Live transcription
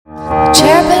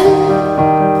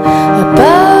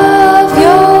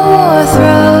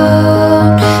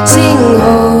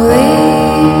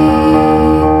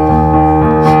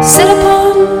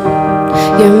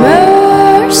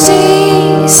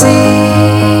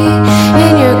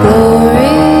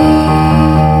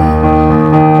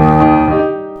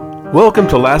Welcome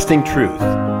to Lasting Truth,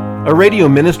 a radio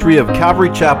ministry of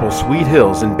Calvary Chapel, Sweet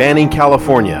Hills in Banning,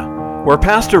 California, where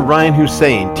Pastor Ryan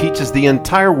Hussein teaches the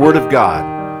entire Word of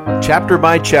God, chapter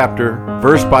by chapter,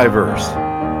 verse by verse,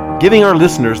 giving our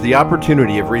listeners the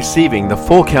opportunity of receiving the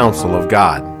full counsel of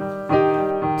God.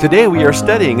 Today we are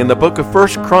studying in the book of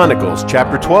 1 Chronicles,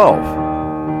 chapter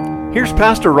 12. Here's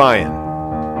Pastor Ryan.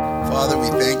 Father, we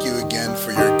thank you again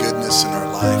for your goodness in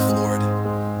our life, Lord.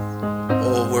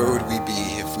 Oh, where would we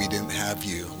be if we didn't have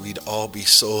you? We'd all be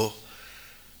so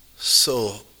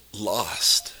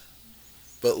lost.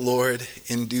 But Lord,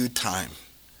 in due time,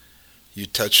 you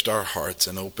touched our hearts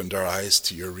and opened our eyes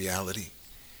to your reality.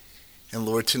 And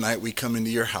Lord, tonight we come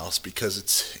into your house because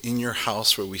it's in your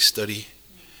house where we study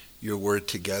your word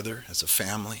together as a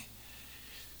family,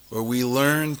 where we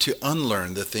learn to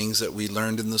unlearn the things that we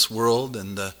learned in this world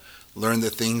and learn the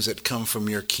things that come from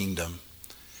your kingdom.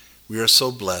 We are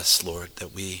so blessed, Lord,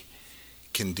 that we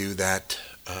can do that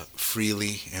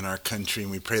freely in our country, and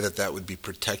we pray that that would be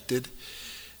protected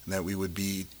and that we would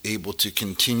be able to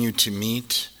continue to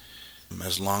meet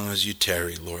as long as you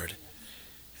tarry, Lord.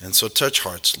 And so touch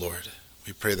hearts, Lord.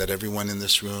 We pray that everyone in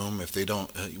this room, if they don't,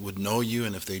 would know you,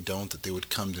 and if they don't, that they would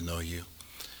come to know you.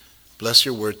 Bless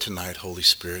your word tonight, Holy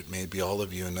Spirit. May it be all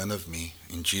of you and none of me.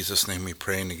 In Jesus' name we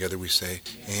pray, and together we say,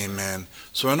 Amen.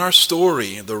 So in our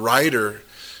story, the writer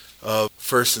of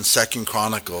 1st and 2nd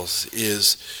Chronicles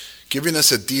is giving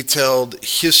us a detailed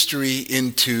history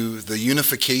into the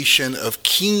unification of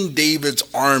King David's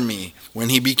army when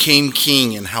he became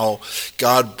king, and how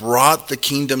God brought the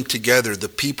kingdom together, the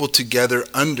people together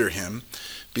under him,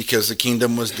 because the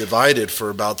kingdom was divided for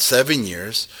about 7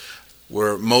 years,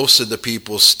 where most of the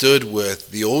people stood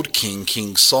with the old king,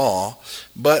 King Saul.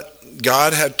 But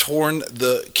God had torn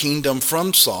the kingdom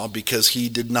from Saul because he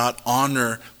did not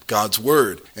honor God's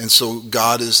word. And so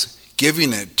God is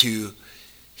giving it to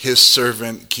his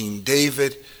servant, King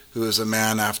David, who is a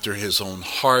man after his own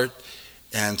heart.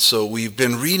 And so we've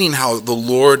been reading how the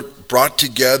Lord brought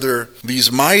together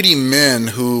these mighty men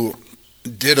who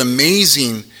did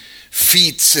amazing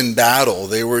feats in battle.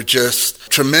 They were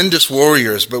just tremendous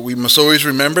warriors, but we must always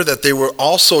remember that they were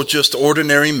also just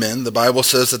ordinary men. The Bible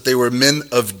says that they were men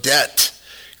of debt,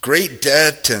 great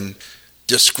debt and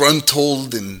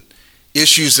disgruntled and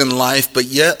issues in life, but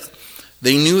yet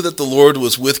they knew that the Lord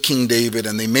was with King David,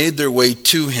 and they made their way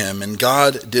to him, and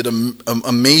God did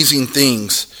amazing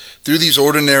things through these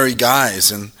ordinary guys,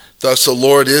 and thus the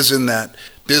Lord is in that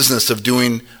business of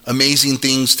doing amazing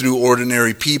things through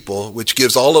ordinary people, which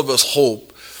gives all of us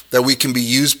hope that we can be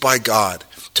used by God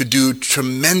to do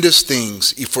tremendous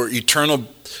things for eternal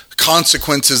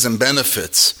consequences and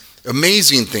benefits,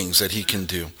 amazing things that he can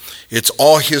do. It's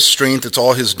all his strength, it's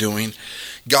all his doing.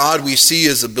 God, we see,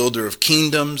 as a builder of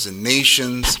kingdoms and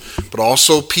nations, but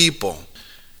also people.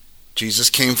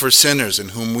 Jesus came for sinners, in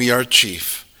whom we are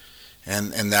chief,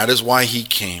 and that is why he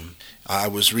came. I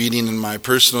was reading in my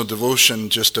personal devotion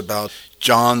just about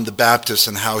John the Baptist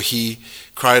and how he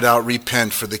cried out,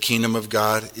 "Repent, for the kingdom of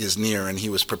God is near," and he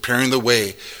was preparing the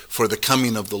way for the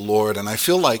coming of the Lord. And I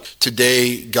feel like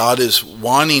today God is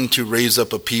wanting to raise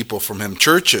up a people from him,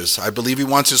 churches. I believe he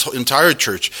wants his entire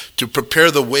church to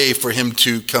prepare the way for him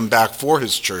to come back for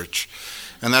his church.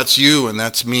 And that's you and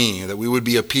that's me, that we would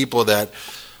be a people that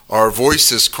our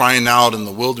voices crying out in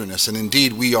the wilderness. And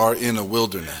indeed, we are in a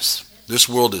wilderness. This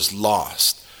world is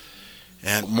lost,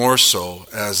 and more so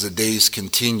as the days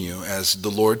continue, as the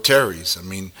Lord tarries. I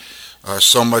mean,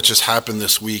 so much has happened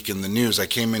this week in the news. I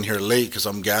came in here late because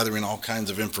I'm gathering all kinds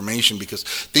of information, because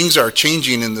things are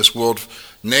changing in this world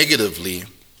negatively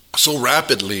so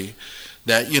rapidly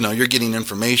that, you're getting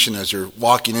information as you're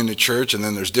walking into church, and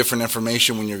then there's different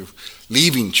information when you're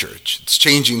leaving church. It's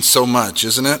changing so much,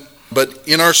 isn't it? But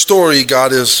in our story,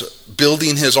 God is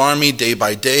building his army day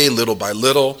by day, little by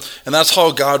little. And that's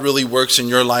how God really works in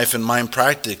your life and mine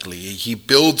practically. He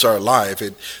builds our life.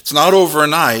 It's not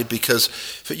overnight, because,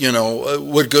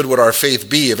 what good would our faith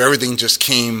be if everything just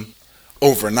came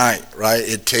overnight, right?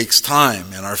 It takes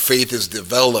time, and our faith is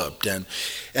developed. And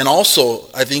also,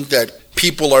 I think that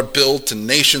people are built, and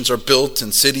nations are built,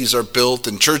 and cities are built,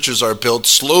 and churches are built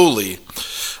slowly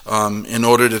in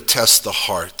order to test the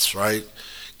hearts, right?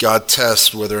 God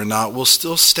tests whether or not we'll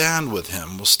still stand with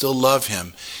him, we'll still love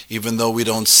him, even though we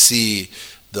don't see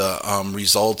the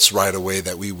results right away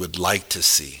that we would like to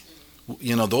see.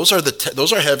 Those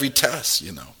are heavy tests.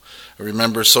 I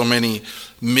remember so many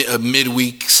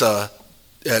midweeks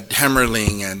at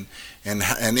Hemmerling,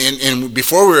 and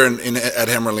before we were at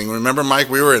Hemmerling, remember, Mike,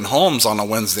 we were in Holmes on a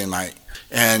Wednesday night.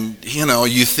 And,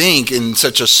 you think in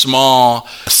such a small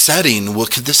setting, well,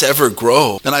 could this ever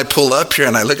grow? Then I pull up here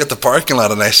and I look at the parking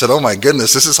lot and I said, oh my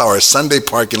goodness, this is how our Sunday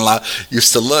parking lot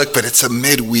used to look, but it's a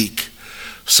midweek.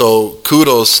 So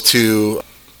kudos to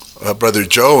Brother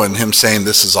Joe and him saying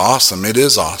this is awesome. It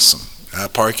is awesome.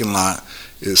 That parking lot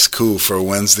is cool for a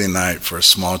Wednesday night for a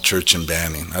small church in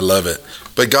Banning. I love it.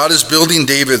 But God is building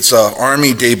David's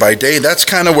army day by day. That's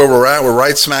kind of where we're at. We're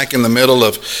right smack in the middle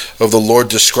of the Lord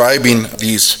describing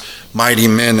these mighty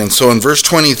men. And so in verse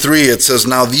 23, it says,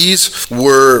 now these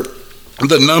were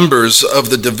the numbers of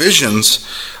the divisions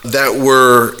that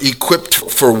were equipped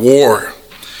for war,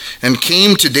 and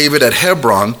came to David at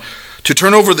Hebron to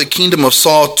turn over the kingdom of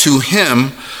Saul to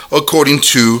him according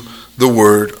to the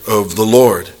word of the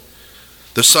Lord.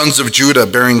 The sons of Judah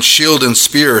bearing shield and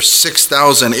spear,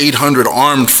 6,800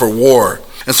 armed for war.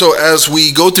 And so as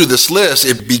we go through this list,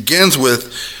 it begins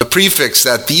with the prefix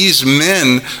that these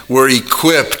men were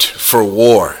equipped for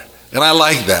war. And I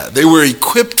like that. They were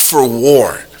equipped for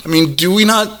war. I mean, do we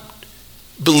not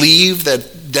believe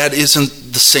that that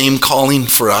isn't the same calling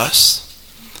for us?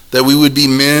 That we would be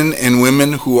men and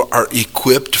women who are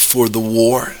equipped for the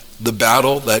war, the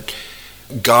battle that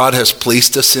God has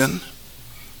placed us in?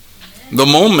 The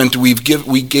moment we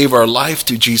gave our life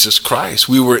to Jesus Christ,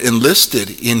 we were enlisted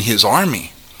in his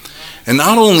army. And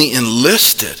not only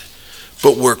enlisted,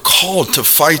 but we're called to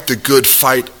fight the good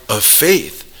fight of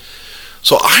faith.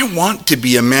 So I want to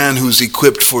be a man who's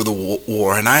equipped for the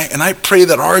war. And I pray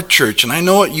that our church, and I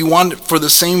know you want it for the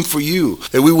same for you,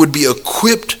 that we would be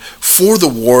equipped for the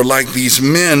war like these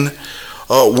men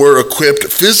were equipped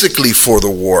physically for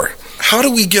the war. How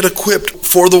do we get equipped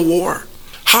for the war?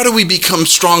 How do we become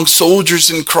strong soldiers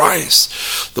in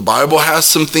Christ? The Bible has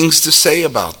some things to say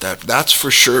about that, that's for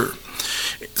sure.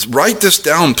 Write this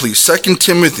down, please. 2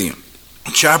 Timothy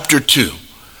chapter 2.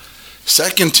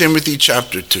 2 Timothy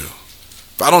chapter 2.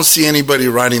 If I don't see anybody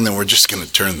writing, then we're just going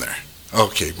to turn there.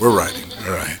 Okay, we're writing.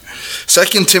 All right.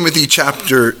 2 Timothy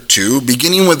chapter 2,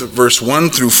 beginning with verse 1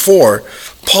 through 4,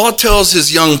 Paul tells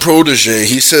his young protege,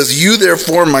 he says, you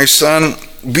therefore, my son,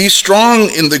 be strong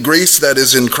in the grace that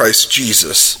is in Christ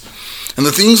Jesus, and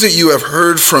the things that you have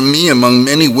heard from me among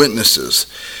many witnesses.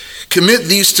 Commit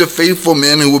these to faithful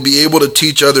men who will be able to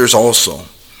teach others also.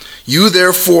 You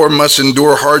therefore must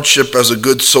endure hardship as a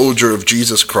good soldier of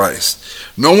Jesus Christ.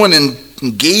 No one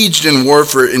engaged in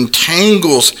warfare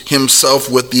entangles himself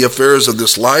with the affairs of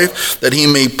this life, that he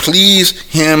may please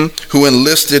him who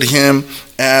enlisted him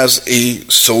as a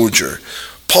soldier.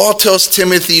 Paul tells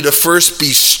Timothy to first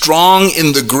be strong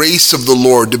in the grace of the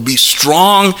Lord, to be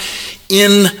strong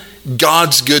in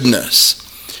God's goodness.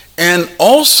 And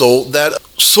also that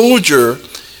soldier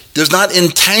does not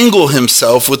entangle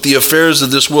himself with the affairs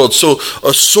of this world. So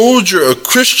a soldier, a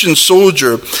Christian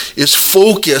soldier, is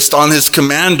focused on his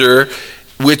commander,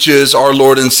 which is our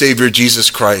Lord and Savior Jesus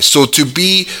Christ. So to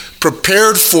be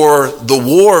prepared for the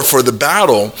war, for the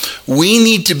battle, we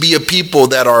need to be a people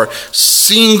that are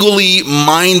singly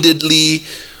mindedly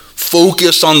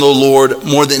focused on the Lord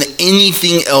more than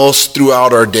anything else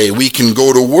throughout our day. We can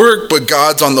go to work, but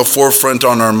God's on the forefront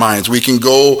on our minds. We can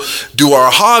go do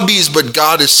our hobbies, but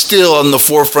God is still on the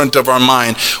forefront of our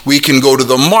mind. We can go to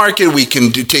the market, we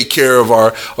can take care of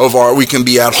our we can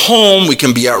be at home, we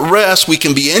can be at rest, we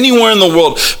can be anywhere in the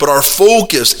world, but our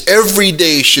focus every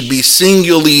day should be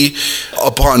singularly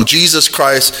upon Jesus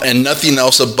Christ and nothing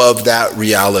else above that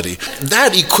reality.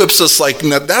 That equips us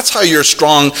that's how you're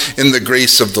strong in the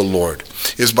grace of the Lord,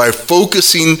 is by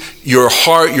focusing your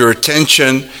heart, your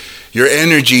attention, your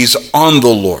energies on the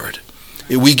Lord.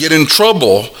 We get in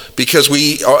trouble because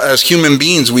we, as human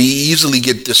beings, we easily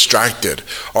get distracted.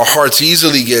 Our hearts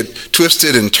easily get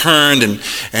twisted and turned,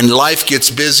 and life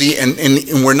gets busy, and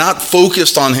we're not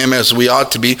focused on him as we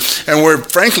ought to be, and we're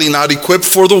frankly not equipped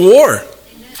for the war.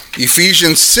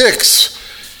 Ephesians 6,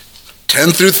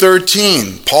 10 through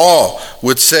 13, Paul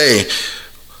would say,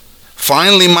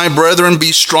 finally, my brethren,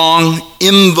 be strong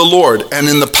in the Lord and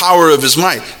in the power of his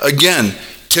might. Again,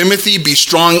 Timothy, be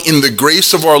strong in the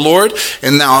grace of our Lord.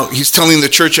 And now he's telling the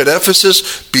church at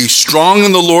Ephesus, be strong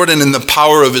in the Lord and in the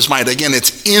power of his might. Again,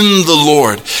 it's in the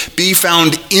Lord. Be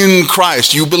found in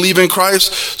Christ. You believe in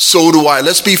Christ? So do I.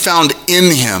 Let's be found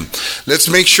in him. Let's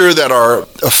make sure that our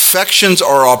affections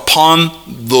are upon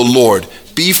the Lord.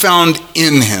 Be found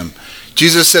in him.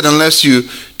 Jesus said, unless you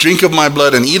drink of my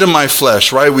blood and eat of my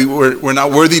flesh, right? We're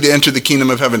not worthy to enter the kingdom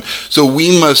of heaven. So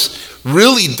we must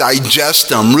really digest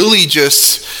him, really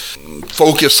just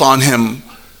focus on him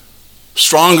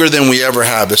stronger than we ever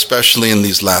have, especially in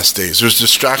these last days. There's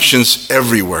distractions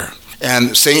everywhere.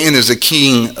 And Satan is a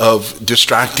king of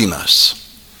distracting us.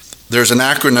 There's an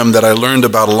acronym that I learned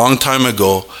about a long time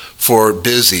ago for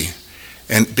busy,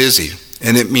 and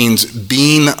it means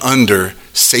being under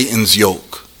Satan's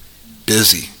yoke.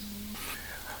 Busy.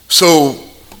 So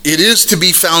it is to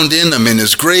be found in him, in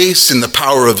his grace, in the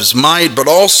power of his might, but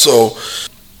also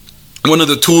one of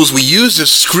the tools we use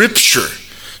is Scripture.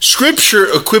 Scripture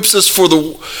equips us for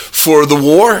the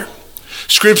war.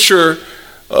 Scripture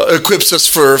equips us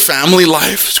for family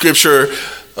life. Scripture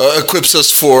equips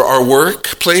us for our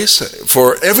workplace,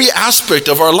 for every aspect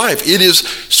of our life. It is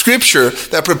Scripture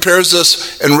that prepares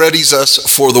us and readies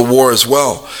us for the war as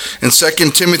well. In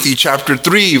 2 Timothy chapter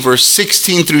 3, verse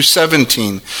 16 through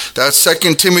 17, that's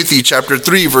 2 Timothy chapter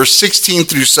 3, verse 16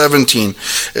 through 17,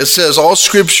 it says, all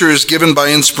Scripture is given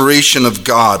by inspiration of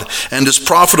God and is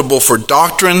profitable for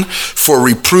doctrine, for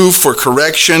reproof, for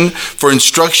correction, for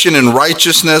instruction in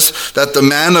righteousness, that the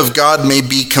man of God may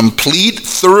be complete,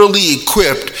 thoroughly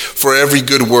equipped for every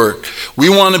good work. We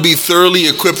want to be thoroughly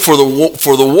equipped for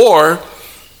the war,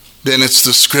 then it's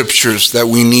the Scriptures that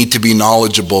we need to be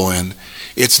knowledgeable in.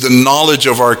 It's the knowledge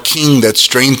of our King that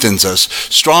strengthens us.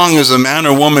 Strong is a man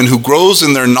or woman who grows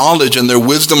in their knowledge and their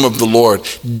wisdom of the Lord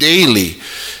daily.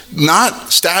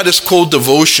 Not status quo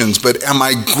devotions, but am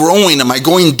I growing? Am I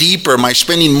going deeper? Am I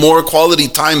spending more quality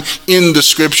time in the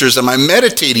Scriptures? Am I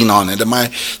meditating on it? Am I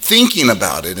thinking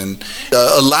about it? And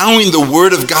allowing the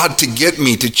Word of God to get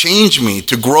me, to change me,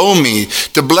 to grow me,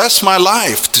 to bless my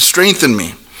life, to strengthen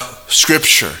me.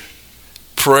 Scripture,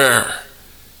 prayer,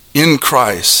 in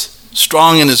Christ,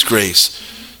 strong in His grace,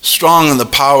 strong in the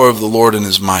power of the Lord and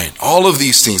his might. All of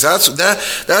these things.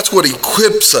 That's what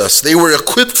equips us. They were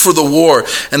equipped for the war,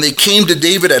 and they came to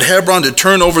David at Hebron to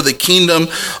turn over the kingdom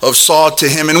of Saul to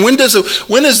him. And when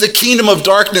is the kingdom of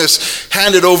darkness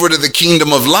handed over to the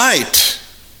kingdom of light?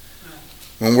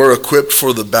 When we're equipped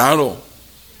for the battle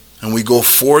and we go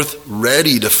forth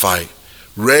ready to fight,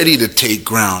 ready to take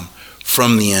ground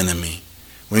from the enemy.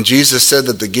 When Jesus said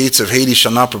that the gates of Hades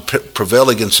shall not prevail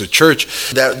against the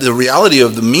church, that the reality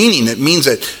of the meaning, it means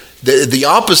that the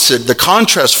opposite, the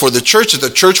contrast for the church, is the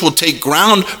church will take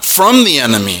ground from the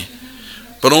enemy.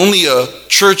 But only a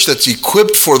church that's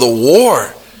equipped for the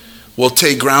war will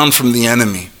take ground from the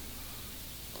enemy.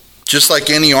 Just like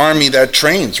any army that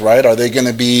trains, right? Are they going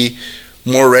to be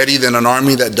more ready than an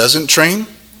army that doesn't train?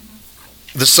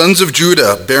 The sons of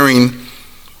Judah bearing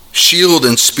shield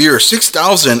and spear,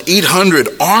 6,800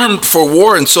 armed for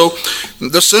war. And so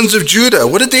the sons of Judah,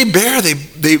 what did they bear?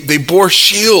 They bore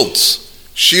shields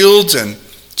and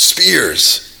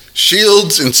spears.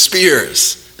 Shields and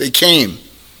spears. They came.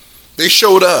 They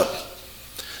showed up.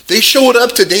 They showed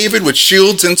up to David with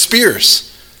shields and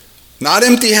spears. Not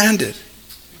empty-handed.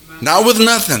 Not with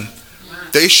nothing.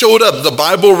 They showed up. The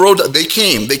Bible wrote, they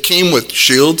came. They came with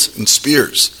shields and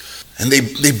spears. And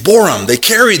they bore them. They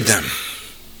carried them.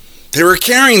 They were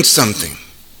carrying something.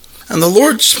 And the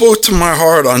Lord spoke to my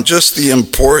heart on just the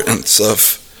importance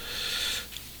of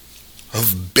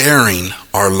bearing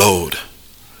our load.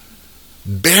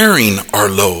 Bearing our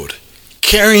load.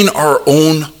 Carrying our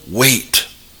own weight.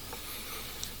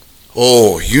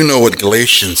 Oh, you know what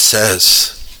Galatians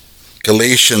says.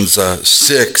 Galatians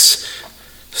 6,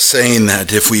 saying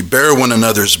that if we bear one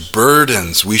another's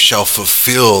burdens, we shall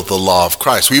fulfill the law of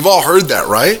Christ. We've all heard that,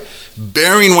 right?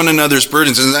 Bearing one another's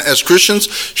burdens. And as Christians,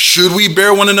 should we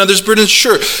bear one another's burdens?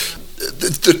 Sure.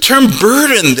 The term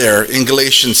burden there in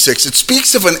Galatians 6, it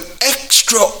speaks of an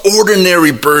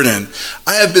extraordinary burden.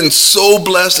 I have been so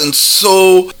blessed and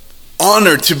so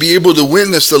honored to be able to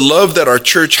witness the love that our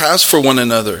church has for one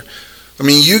another. I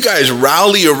mean, you guys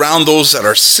rally around those that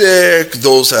are sick,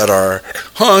 those that are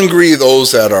hungry,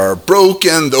 those that are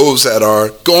broken, those that are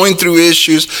going through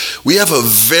issues. We have a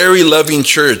very loving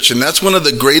church, and that's one of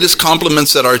the greatest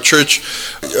compliments that our church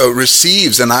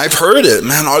receives. And I've heard it,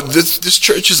 man, this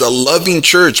church is a loving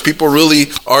church. People really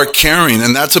are caring,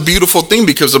 and that's a beautiful thing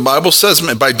because the Bible says,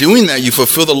 man, by doing that, you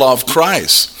fulfill the law of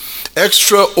Christ.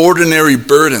 Extraordinary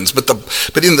burdens. But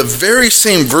in the very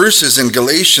same verses in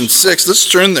Galatians 6, let's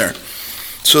turn there,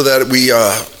 so that we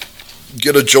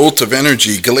get a jolt of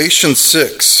energy. Galatians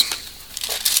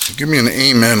 6. Give me an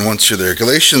amen once you're there.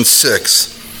 Galatians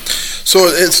 6. So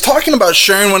it's talking about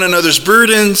sharing one another's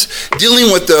burdens,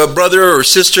 dealing with the brother or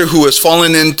sister who has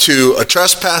fallen into a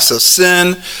trespass, a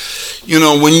sin. You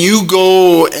know, when you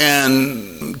go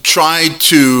and try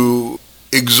to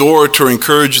exhort or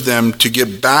encourage them to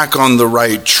get back on the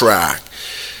right track,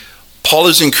 Paul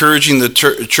is encouraging the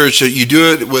church that you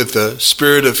do it with a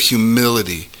spirit of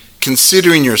humility,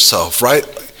 considering yourself, right?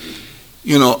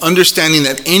 understanding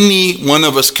that any one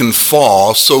of us can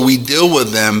fall, so we deal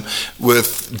with them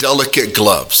with delicate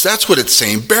gloves. That's what it's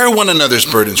saying. Bear one another's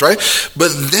burdens, right?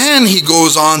 But then he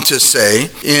goes on to say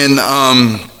in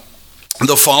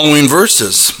the following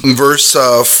verses. In verse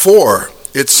 4,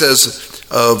 it says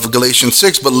of Galatians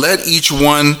 6, but let each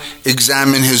one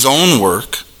examine his own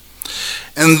work,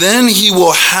 and then he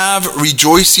will have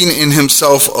rejoicing in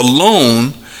himself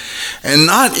alone and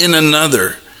not in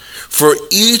another. For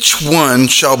each one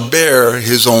shall bear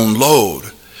his own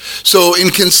load. So in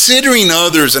considering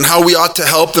others and how we ought to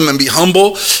help them and be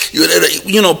humble,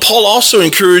 Paul also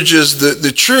encourages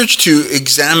the church to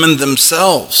examine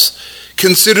themselves,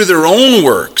 consider their own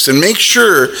works, and make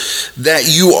sure that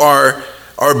you are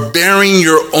bearing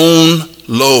your own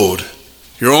load,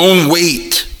 your own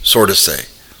weight, so to say.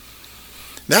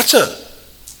 That's a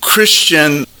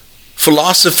Christian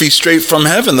philosophy straight from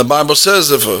heaven. The Bible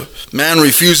says if a man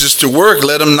refuses to work,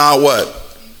 let him not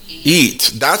what?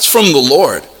 Eat. That's from the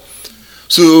Lord.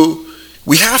 So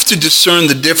we have to discern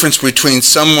the difference between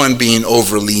someone being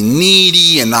overly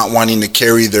needy and not wanting to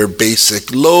carry their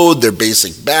basic load, their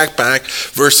basic backpack,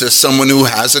 versus someone who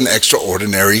has an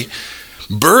extraordinary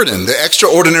burden. The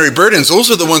extraordinary burdens,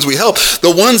 those are the ones we help.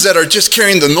 The ones that are just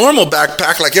carrying the normal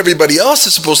backpack like everybody else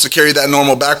is supposed to carry that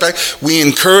normal backpack, we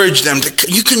encourage them to,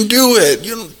 you can do it.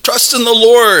 Trust in the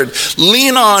Lord.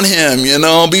 Lean on him,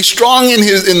 be strong in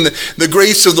the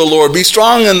grace of the Lord. Be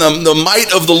strong in the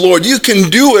might of the Lord. You can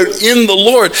do it in the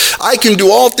Lord. I can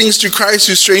do all things through Christ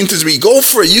who strengthens me. Go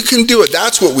for it. You can do it.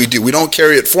 That's what we do. We don't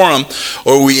carry it for them,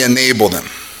 or we enable them.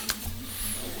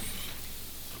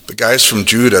 The guys from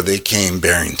Judah, they came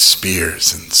bearing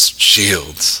spears and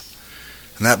shields.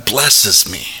 And that blesses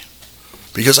me,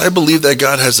 because I believe that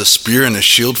God has a spear and a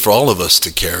shield for all of us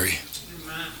to carry.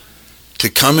 Amen. To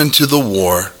come into the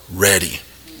war ready.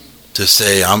 To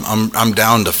say, I'm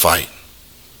down to fight.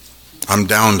 I'm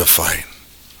down to fight.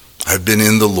 I've been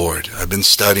in the Lord. I've been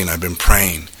studying. I've been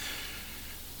praying.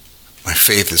 My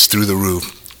faith is through the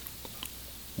roof.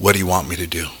 What do you want me to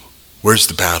do? Where's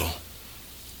the battle?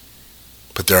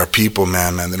 But there are people,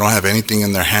 man, they don't have anything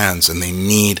in their hands, and they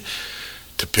need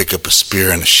to pick up a spear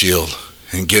and a shield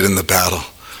and get in the battle.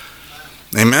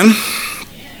 Amen?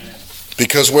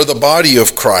 Because we're the body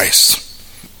of Christ.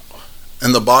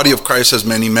 And the body of Christ has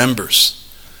many members.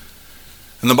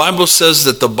 And the Bible says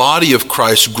that the body of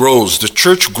Christ grows, the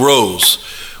church grows,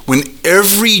 when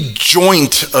every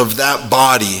joint of that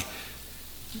body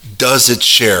does its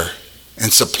share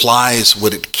and supplies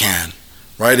what it can.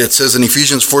 Right? It says in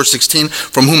Ephesians 4:16,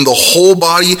 from whom the whole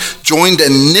body joined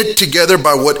and knit together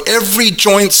by what every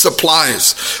joint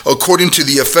supplies, according to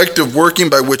the effective working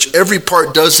by which every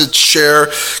part does its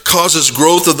share, causes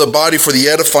growth of the body for the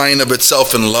edifying of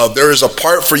itself in love. There is a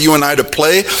part for you and I to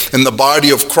play in the body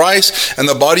of Christ, and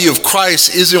the body of Christ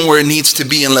isn't where it needs to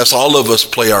be unless all of us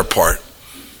play our part.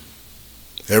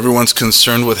 Everyone's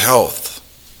concerned with health.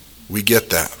 We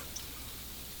get that.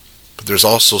 But there's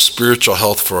also spiritual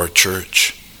health for our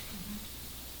church.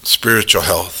 Spiritual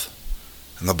health.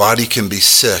 And the body can be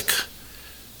sick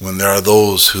when there are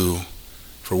those who,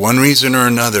 for one reason or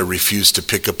another, refuse to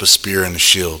pick up a spear and a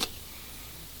shield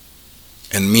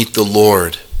and meet the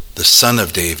Lord, the Son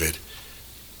of David,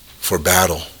 for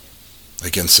battle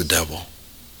against the devil.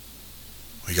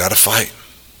 We got to fight.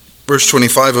 Verse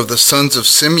 25, of the sons of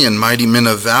Simeon, mighty men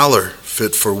of valor,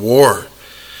 fit for war,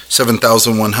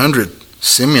 7,100.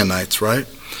 Simeonites, right?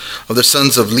 Of the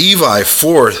sons of Levi,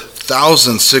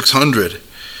 4,600.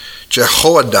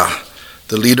 Jehoiada,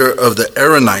 the leader of the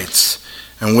Aaronites,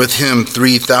 and with him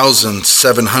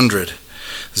 3,700.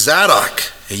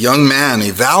 Zadok, a young man, a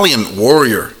valiant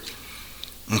warrior,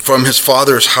 and from his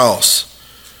father's house,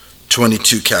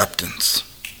 22 captains.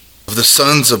 Of the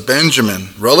sons of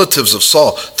Benjamin, relatives of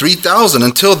Saul, 3,000.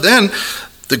 Until then,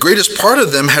 the greatest part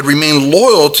of them had remained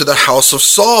loyal to the house of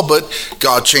Saul, but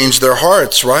God changed their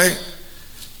hearts, right?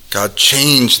 God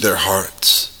changed their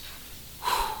hearts.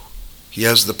 He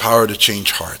has the power to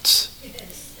change hearts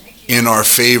in our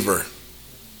favor.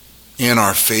 In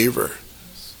our favor.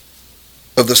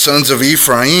 Of the sons of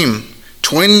Ephraim,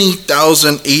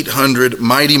 20,800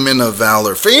 mighty men of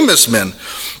valor, famous men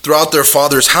throughout their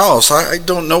father's house. I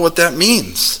don't know what that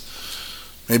means.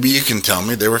 Maybe you can tell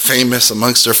me. They were famous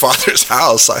amongst their father's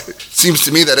house. It seems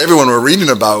to me that everyone we're reading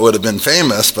about would have been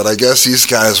famous, but I guess these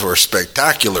guys were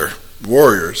spectacular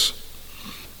warriors.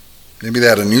 Maybe they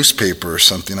had a newspaper or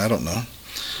something, I don't know.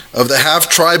 Of the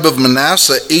half-tribe of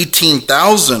Manasseh,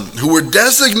 18,000, who were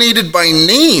designated by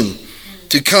name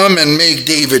to come and make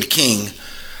David king.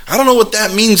 I don't know what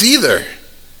that means either,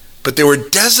 but they were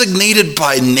designated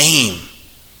by name.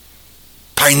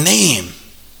 By name.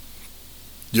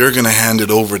 you're going to hand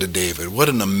it over to David. What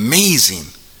an amazing,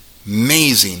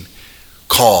 amazing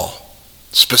call,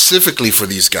 specifically for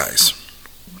these guys.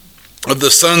 Of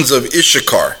the sons of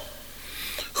Issachar,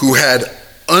 who had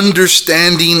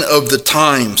understanding of the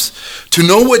times, to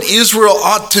know what Israel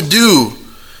ought to do,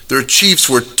 their chiefs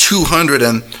were 200,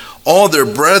 and all their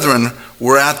brethren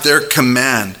were at their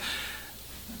command.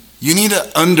 You need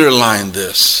to underline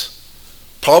this.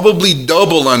 Probably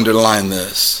double underline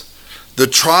this. The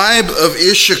tribe of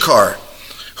Issachar,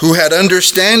 who had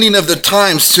understanding of the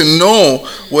times to know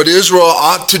what Israel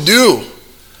ought to do.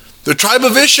 The tribe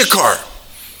of Issachar.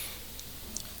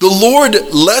 The Lord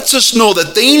lets us know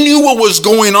that they knew what was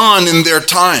going on in their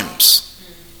times.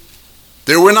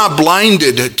 They were not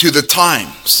blinded to the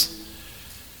times.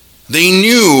 They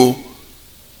knew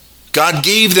God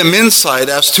gave them insight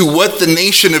as to what the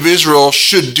nation of Israel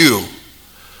should do.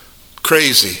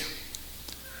 Crazy.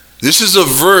 This is a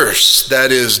verse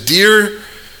that is dear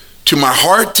to my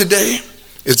heart today.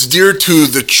 It's dear to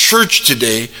the church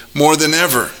today more than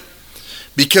ever.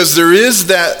 Because there is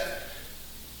that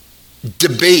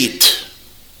debate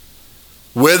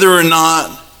whether or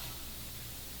not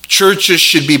churches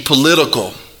should be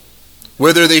political,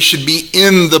 whether they should be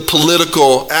in the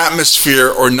political atmosphere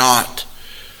or not.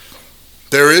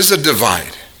 There is a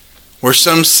divide where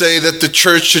some say that the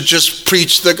church should just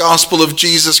preach the gospel of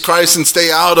Jesus Christ and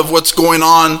stay out of what's going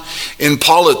on in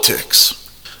politics.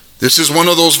 This is one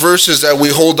of those verses that we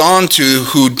hold on to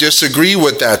who disagree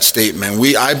with that statement.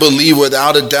 I believe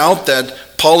without a doubt that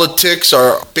politics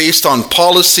are based on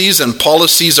policies and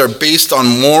policies are based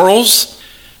on morals,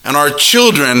 and our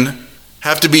children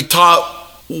have to be taught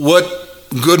what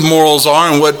good morals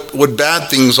are and what bad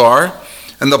things are.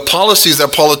 And the policies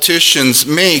that politicians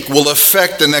make will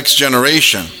affect the next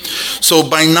generation. So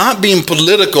by not being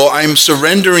political, I'm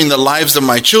surrendering the lives of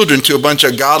my children to a bunch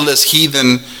of godless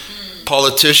heathen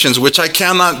politicians, which I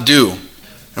cannot do.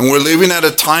 And we're living at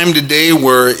a time today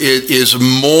where it is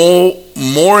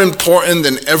more important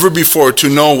than ever before to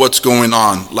know what's going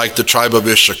on, like the tribe of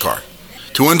Issachar,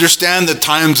 to understand the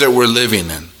times that we're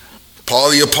living in.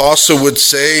 Paul the Apostle would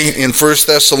say in 1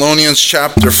 Thessalonians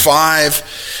chapter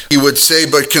 5, he would say,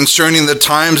 "But concerning the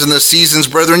times and the seasons,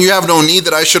 brethren, you have no need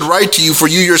that I should write to you, for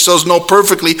you yourselves know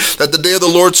perfectly that the day of the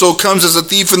Lord so comes as a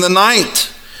thief in the night.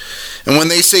 And when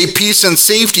they say peace and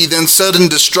safety, then sudden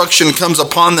destruction comes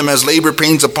upon them as labor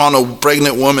pains upon a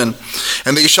pregnant woman.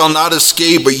 And they shall not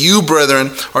escape, but you,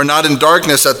 brethren, are not in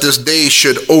darkness, that this day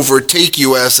should overtake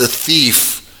you as a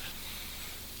thief."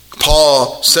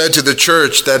 Paul said to the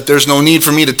church that there's no need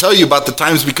for me to tell you about the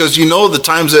times because you know the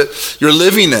times that you're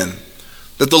living in.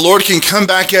 That the Lord can come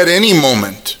back at any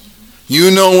moment.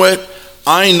 You know it,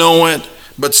 I know it,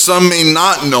 but some may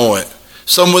not know it.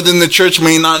 Some within the church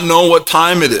may not know what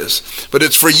time it is. But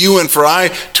it's for you and for I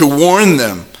to warn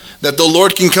them that the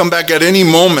Lord can come back at any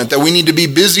moment, that we need to be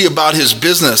busy about his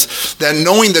business, that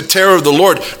knowing the terror of the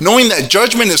Lord, knowing that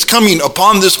judgment is coming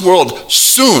upon this world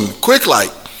soon, quick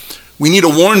like, we need to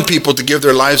warn people to give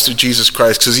their lives to Jesus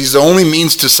Christ because he's the only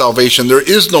means to salvation. There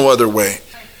is no other way.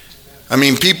 I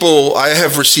mean, I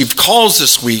have received calls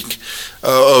this week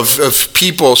of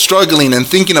people struggling and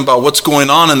thinking about what's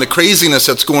going on and the craziness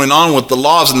that's going on with the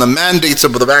laws and the mandates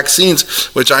of the vaccines,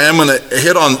 which I am going to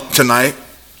hit on tonight.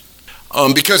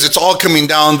 Because it's all coming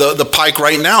down the pike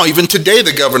right now. Even today,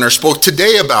 the governor spoke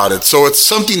today about it. So it's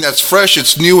something that's fresh,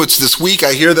 it's new, it's this week.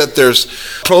 I hear that there's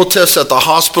protests at the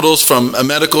hospitals from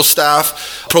medical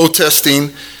staff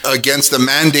protesting against the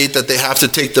mandate that they have to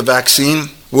take the vaccine.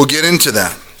 We'll get into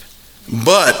that.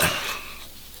 But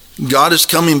God is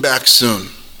coming back soon.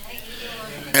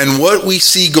 And what we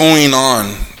see going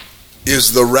on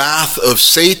is the wrath of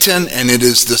Satan, and it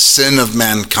is the sin of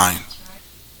mankind.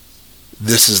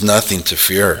 This is nothing to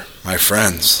fear, my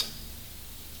friends.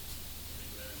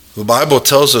 The Bible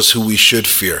tells us who we should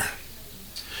fear.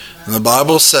 And the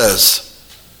Bible says,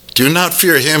 "Do not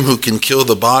fear him who can kill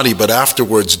the body, but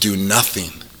afterwards do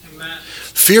nothing." Amen.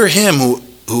 Fear him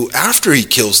who after he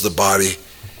kills the body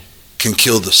can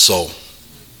kill the soul.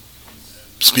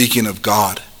 Speaking of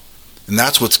God. And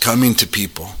that's what's coming to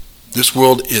people. This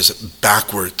world is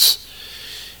backwards.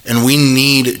 And we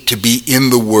need to be in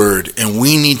the Word, and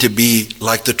we need to be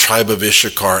like the tribe of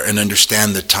Issachar and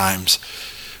understand the times.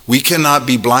 We cannot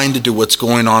be blinded to what's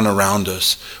going on around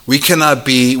us. We cannot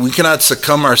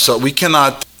succumb ourselves. We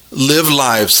cannot live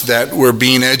lives that we're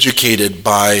being educated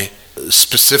by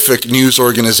specific news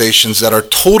organizations that are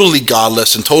totally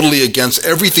godless and totally against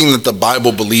everything that the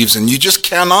Bible believes in. You just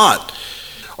cannot.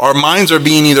 Our minds are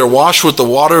being either washed with the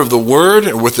water of the Word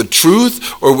or with the truth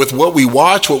or with what we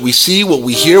watch, what we see, what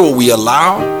we hear, what we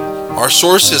allow. Our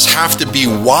sources have to be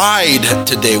wide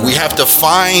today. We have to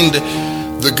find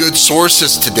the good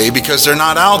sources today because they're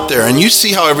not out there. And you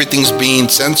see how everything's being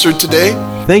censored today?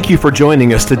 Thank you for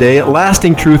joining us today at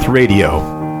Lasting Truth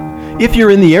Radio. If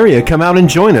you're in the area, come out and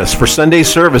join us for Sunday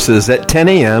services at 10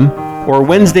 a.m. or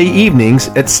Wednesday evenings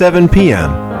at 7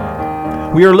 p.m.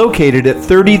 We are located at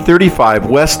 3035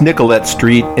 West Nicollet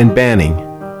Street in Banning.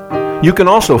 You can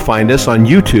also find us on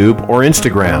YouTube or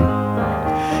Instagram.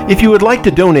 If you would like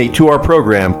to donate to our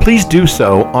program, please do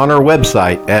so on our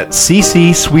website at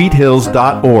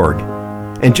ccsweethills.org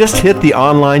and just hit the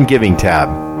online giving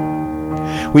tab.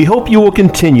 We hope you will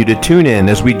continue to tune in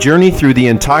as we journey through the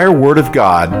entire Word of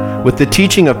God with the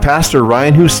teaching of Pastor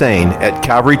Ryan Hussein at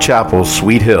Calvary Chapel,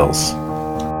 Sweet Hills.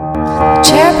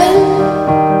 Cherubim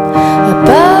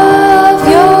above